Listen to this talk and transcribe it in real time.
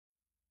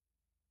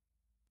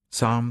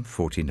Psalm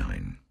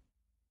 49.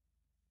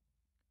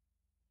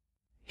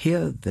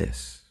 Hear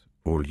this,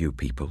 all you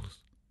peoples.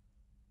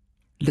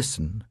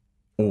 Listen,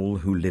 all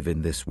who live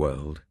in this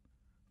world,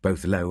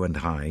 both low and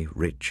high,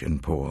 rich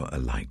and poor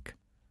alike.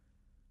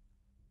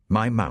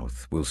 My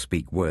mouth will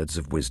speak words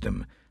of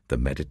wisdom, the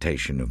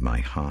meditation of my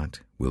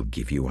heart will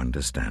give you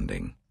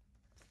understanding.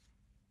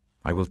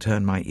 I will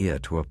turn my ear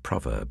to a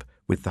proverb,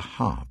 with the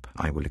harp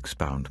I will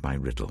expound my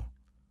riddle.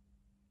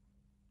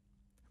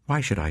 Why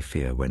should I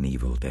fear when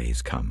evil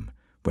days come,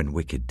 when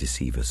wicked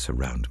deceivers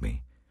surround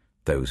me,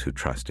 those who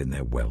trust in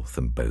their wealth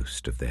and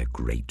boast of their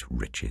great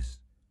riches?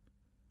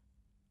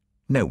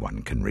 No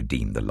one can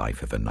redeem the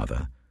life of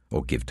another,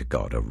 or give to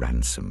God a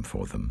ransom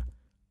for them.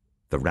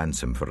 The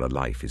ransom for a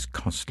life is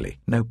costly,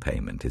 no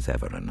payment is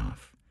ever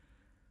enough,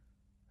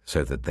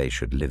 so that they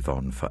should live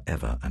on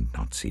forever and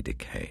not see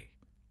decay.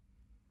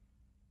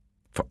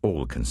 For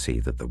all can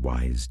see that the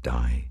wise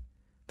die,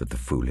 that the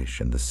foolish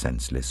and the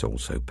senseless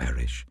also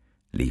perish,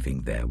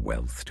 leaving their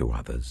wealth to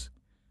others.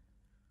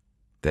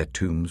 Their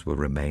tombs will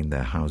remain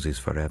their houses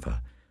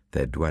forever,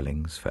 their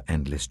dwellings for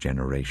endless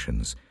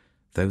generations,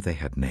 though they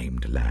had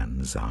named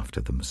lands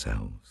after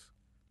themselves.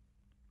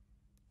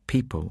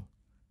 People,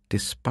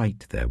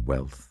 despite their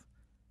wealth,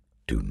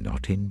 do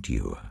not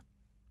endure.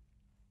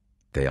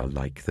 They are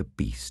like the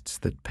beasts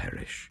that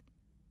perish.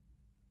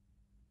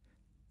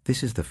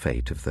 This is the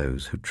fate of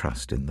those who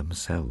trust in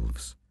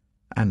themselves,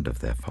 and of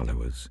their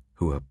followers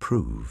who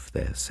approve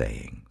their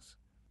sayings.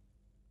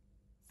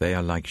 They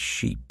are like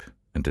sheep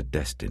and are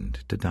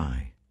destined to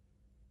die.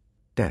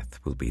 Death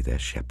will be their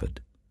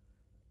shepherd,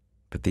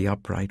 but the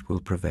upright will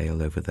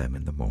prevail over them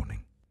in the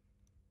morning.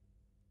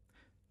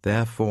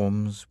 Their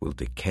forms will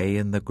decay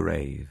in the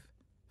grave,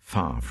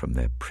 far from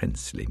their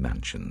princely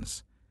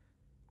mansions.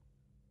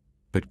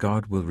 But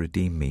God will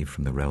redeem me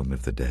from the realm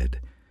of the dead.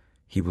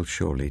 He will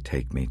surely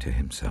take me to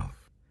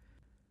himself.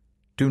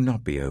 Do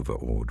not be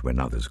overawed when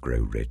others grow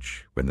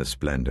rich, when the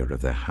splendor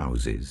of their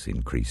houses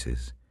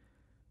increases.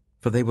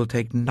 For they will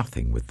take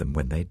nothing with them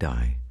when they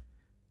die.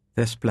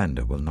 Their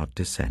splendor will not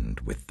descend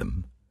with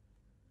them.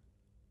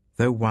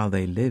 Though while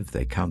they live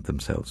they count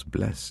themselves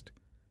blessed,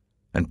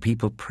 and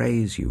people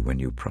praise you when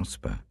you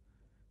prosper,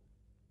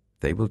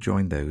 they will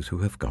join those who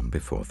have gone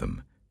before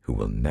them, who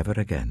will never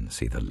again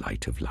see the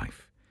light of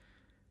life.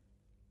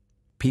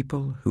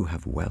 People who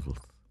have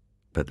wealth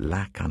but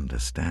lack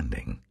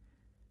understanding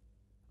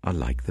are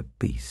like the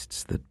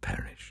beasts that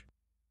perish.